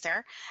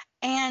Glazer.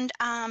 And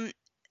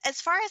as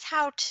far as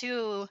how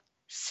to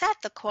set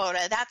the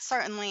quota, that's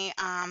certainly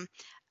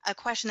a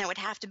question that would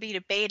have to be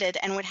debated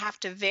and would have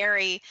to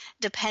vary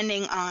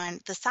depending on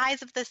the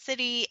size of the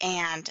city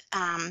and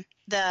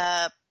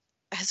the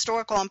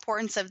historical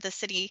importance of the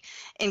city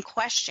in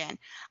question.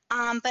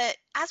 But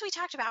as we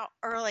talked about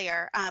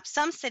earlier,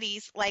 some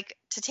cities, like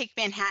to take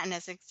Manhattan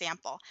as an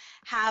example,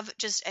 have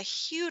just a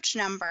huge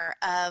number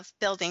of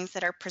buildings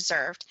that are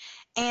preserved.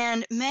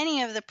 And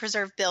many of the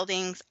preserved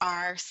buildings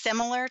are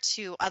similar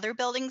to other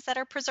buildings that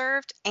are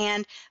preserved,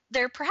 and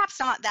they're perhaps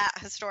not that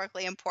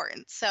historically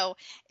important. So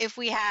if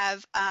we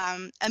have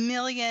 1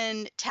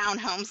 million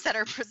townhomes that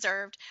are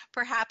preserved,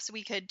 perhaps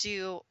we could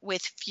do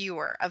with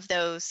fewer of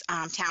those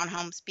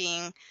townhomes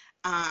being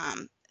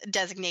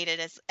designated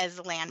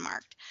as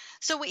landmarked.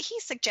 So what he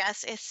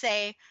suggests is,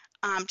 say,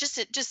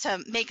 just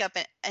to make up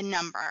a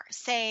number,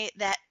 say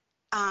that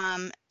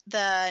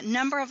the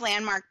number of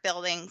landmark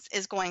buildings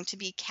is going to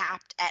be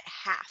capped at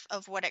half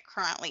of what it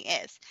currently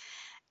is.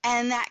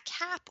 And that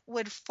cap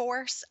would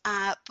force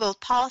both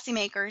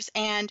policymakers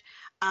and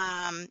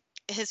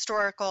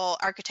historical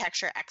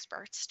architecture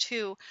experts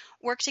to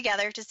work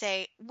together to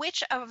say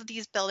which of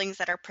these buildings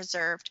that are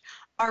preserved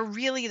are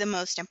really the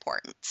most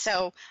important.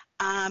 So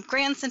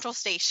Grand Central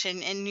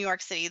Station in New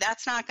York City,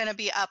 that's not going to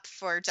be up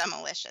for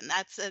demolition.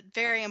 That's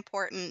very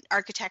important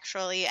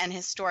architecturally and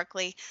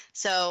historically,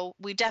 so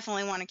we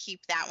definitely want to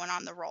keep that one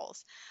on the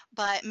rolls.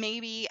 But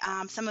maybe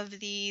some of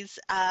these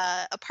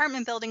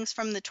apartment buildings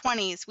from the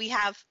 20s, we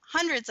have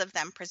hundreds of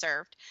them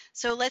preserved.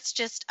 So let's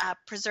just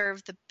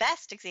preserve the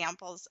best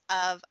examples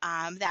of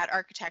that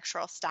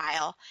architectural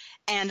style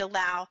and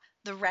allow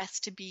the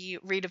rest to be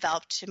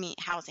redeveloped to meet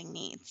housing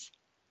needs.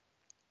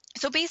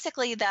 So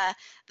basically, the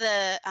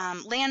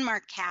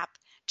landmark cap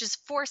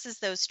just forces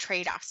those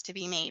trade-offs to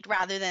be made,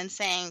 rather than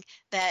saying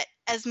that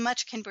as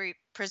much can be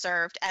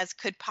preserved as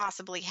could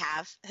possibly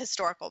have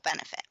historical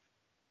benefit.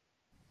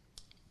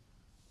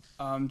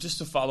 Just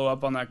to follow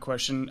up on that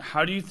question,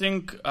 how do you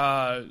think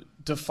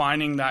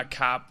defining that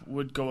cap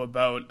would go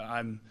about?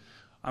 I'm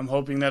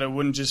hoping that it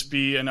wouldn't just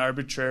be an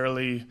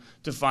arbitrarily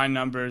defined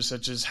number,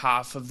 such as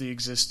half of the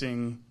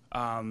existing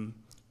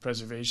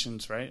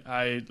preservations, right?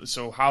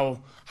 So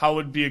how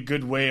would be a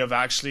good way of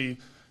actually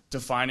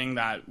defining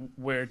that,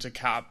 where to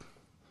cap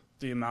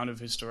the amount of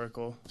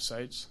historical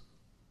sites?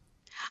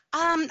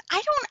 I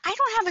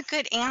don't have a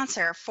good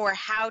answer for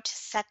how to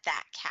set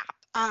that cap.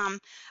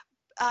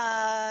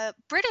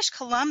 British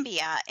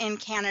Columbia in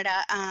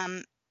Canada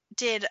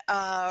did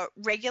a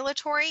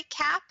regulatory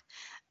cap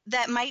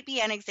that might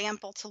be an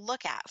example to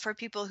look at for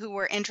people who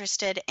were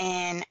interested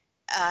in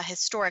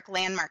historic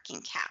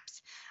landmarking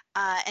caps.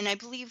 And I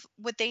believe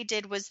what they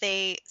did was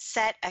they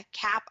set a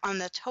cap on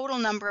the total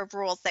number of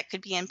rules that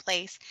could be in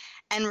place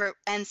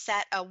and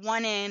set a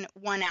one-in,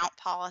 one-out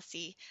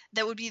policy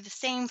that would be the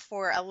same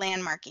for a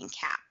landmarking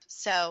cap.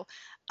 So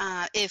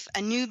If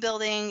a new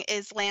building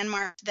is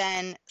landmarked,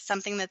 then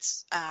something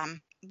that's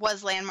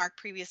was landmarked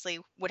previously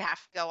would have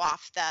to go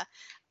off the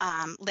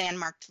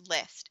landmarked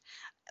list.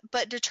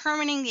 But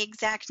determining the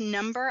exact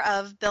number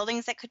of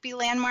buildings that could be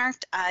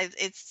landmarked,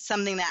 it's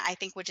something that I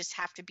think would just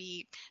have to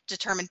be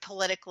determined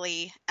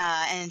politically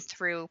and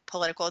through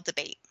political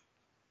debate.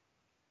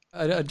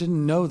 I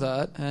didn't know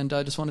that, and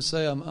I just want to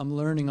say I'm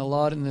learning a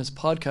lot in this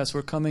podcast.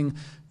 We're coming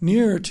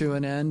nearer to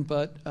an end,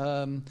 but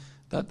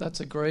that's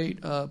a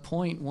great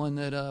point, one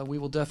that we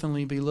will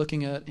definitely be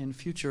looking at in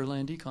future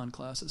land econ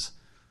classes.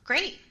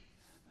 Great.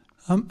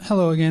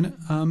 Hello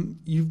again.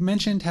 You've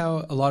mentioned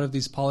how a lot of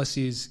these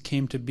policies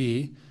came to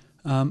be.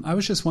 I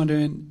was just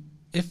wondering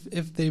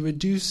if they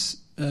reduce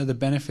the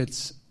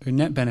benefits or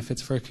net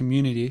benefits for a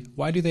community,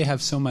 why do they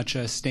have so much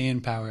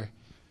stay-in power?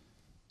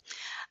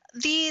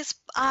 These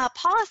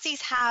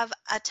policies have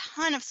a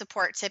ton of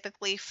support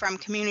typically from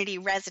community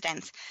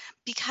residents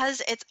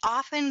because it's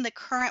often the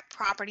current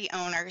property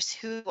owners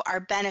who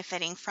are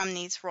benefiting from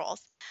these rules.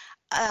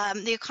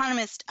 The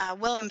economist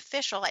William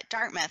Fischel at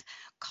Dartmouth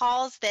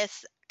calls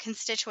this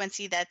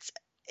constituency that's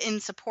in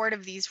support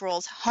of these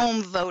rules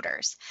home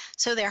voters.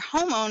 So they're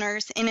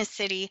homeowners in a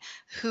city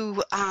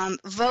who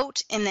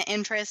vote in the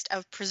interest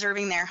of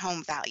preserving their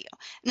home value.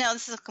 Now,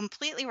 this is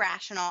completely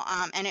rational,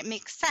 and it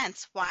makes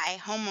sense why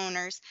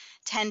homeowners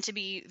tend to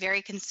be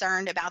very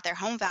concerned about their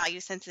home value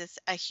since it's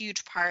a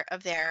huge part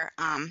of their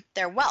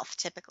wealth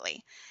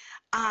typically.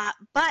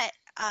 But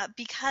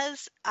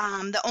because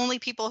the only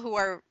people who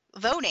are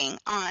voting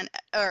on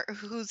or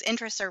whose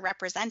interests are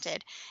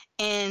represented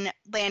in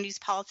land use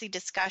policy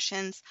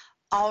discussions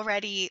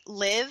already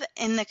live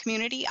in the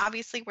community,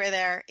 obviously, where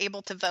they're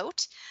able to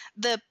vote,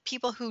 the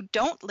people who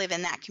don't live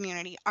in that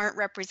community aren't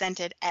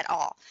represented at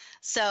all.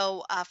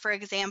 So, for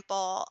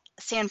example,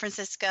 San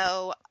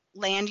Francisco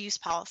land use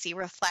policy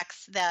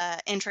reflects the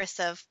interests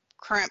of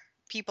current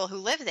people who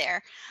live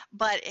there,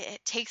 but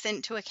it takes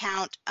into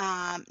account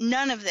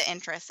none of the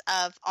interests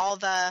of all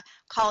the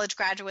college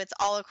graduates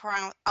all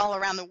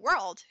around the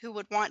world who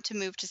would want to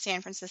move to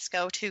San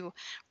Francisco to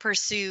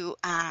pursue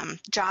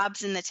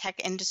jobs in the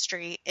tech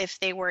industry if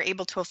they were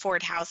able to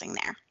afford housing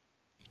there.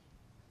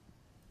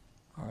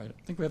 All right,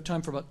 I think we have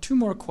time for about 2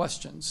 more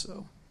questions.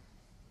 So,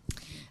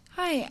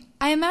 hi,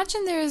 I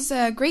imagine there is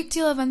a great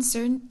deal of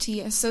uncertainty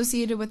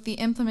associated with the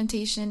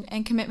implementation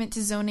and commitment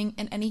to zoning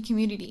in any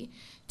community.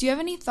 Do you have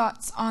any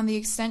thoughts on the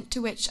extent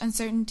to which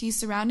uncertainty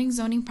surrounding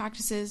zoning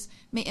practices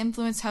may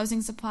influence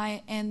housing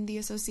supply and the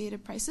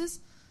associated prices?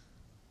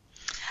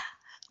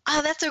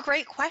 That's a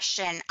great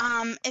question.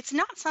 It's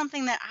not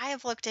something that I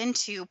have looked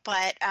into,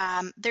 but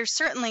there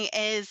certainly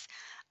is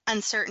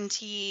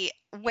uncertainty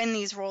when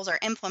these rules are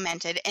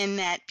implemented in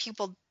that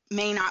people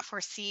may not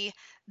foresee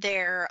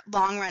their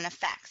long-run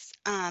effects.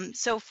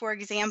 So, for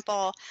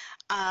example,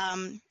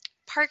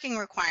 parking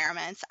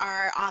requirements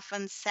are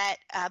often set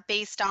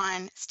based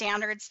on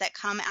standards that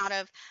come out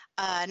of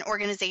an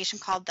organization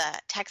called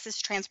the Texas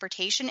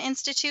Transportation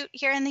Institute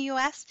here in the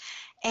U.S.,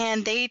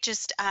 and they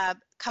just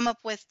come up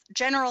with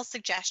general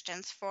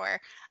suggestions for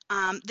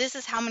this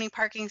is how many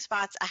parking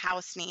spots a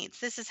house needs,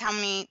 this is how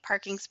many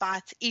parking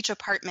spots each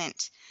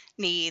apartment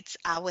needs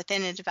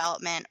within a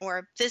development,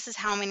 or this is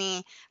how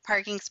many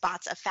parking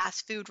spots a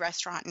fast food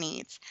restaurant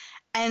needs.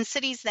 And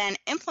cities then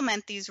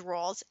implement these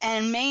rules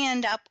and may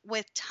end up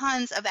with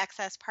tons of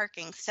excess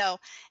parking. So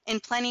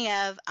in plenty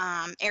of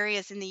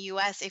areas in the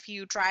U.S., if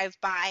you drive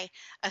by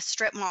a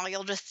strip mall,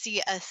 you'll just see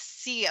a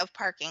sea of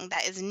parking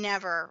that is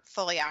never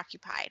fully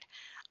occupied.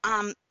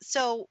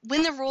 So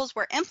when the rules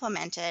were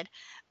implemented,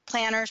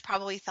 planners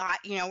probably thought,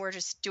 we're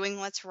just doing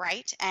what's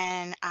right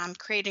and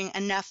creating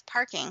enough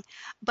parking.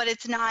 But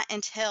it's not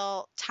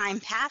until time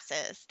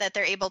passes that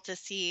they're able to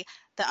see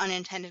the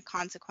unintended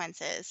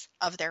consequences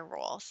of their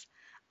rules.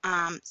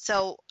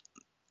 So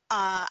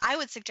I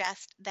would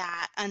suggest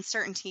that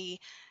uncertainty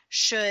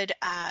should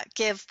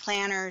give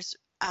planners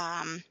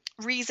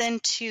reason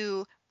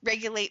to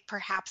regulate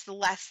perhaps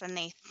less than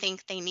they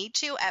think they need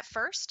to at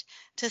first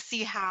to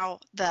see how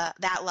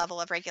that level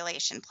of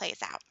regulation plays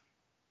out.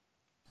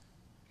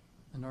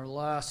 And our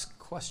last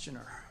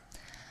questioner.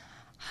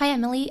 Hi,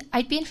 Emily.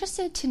 I'd be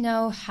interested to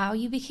know how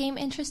you became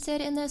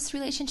interested in this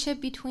relationship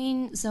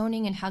between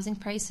zoning and housing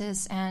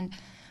prices and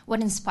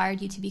what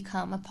inspired you to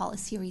become a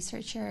policy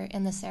researcher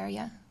in this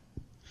area.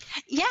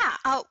 Yeah,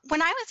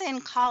 when I was in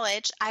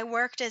college, I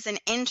worked as an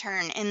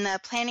intern in the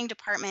planning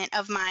department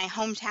of my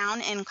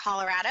hometown in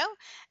Colorado,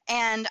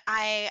 and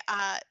I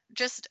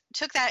just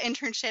took that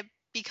internship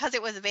because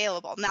it was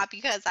available, not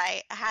because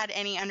I had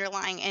any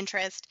underlying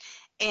interest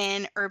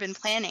in urban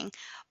planning.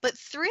 But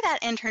through that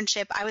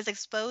internship, I was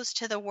exposed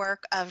to the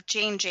work of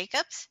Jane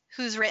Jacobs,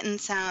 who's written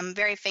some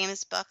very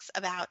famous books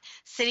about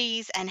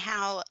cities and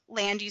how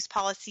land use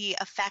policy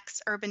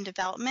affects urban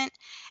development.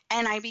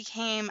 And I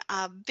became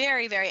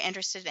very, very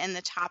interested in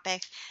the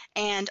topic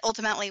and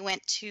ultimately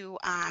went to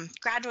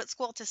graduate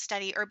school to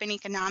study urban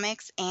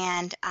economics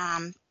and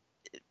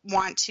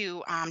want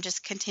to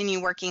just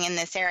continue working in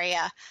this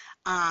area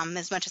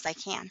as much as I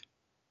can.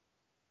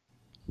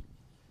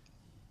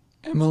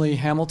 Emily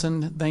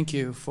Hamilton, thank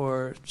you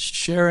for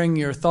sharing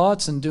your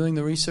thoughts and doing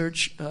the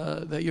research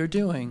that you're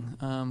doing.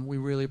 We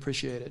really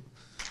appreciate it.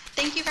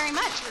 Thank you very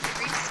much. It was a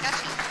great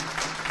discussion.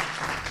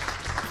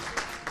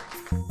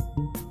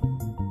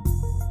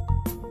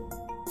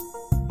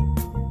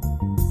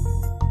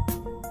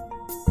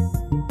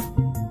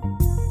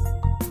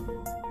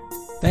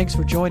 Thanks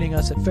for joining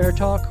us at Fair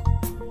Talk.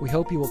 We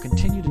hope you will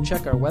continue to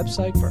check our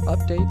website for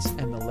updates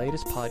and the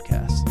latest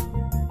podcasts.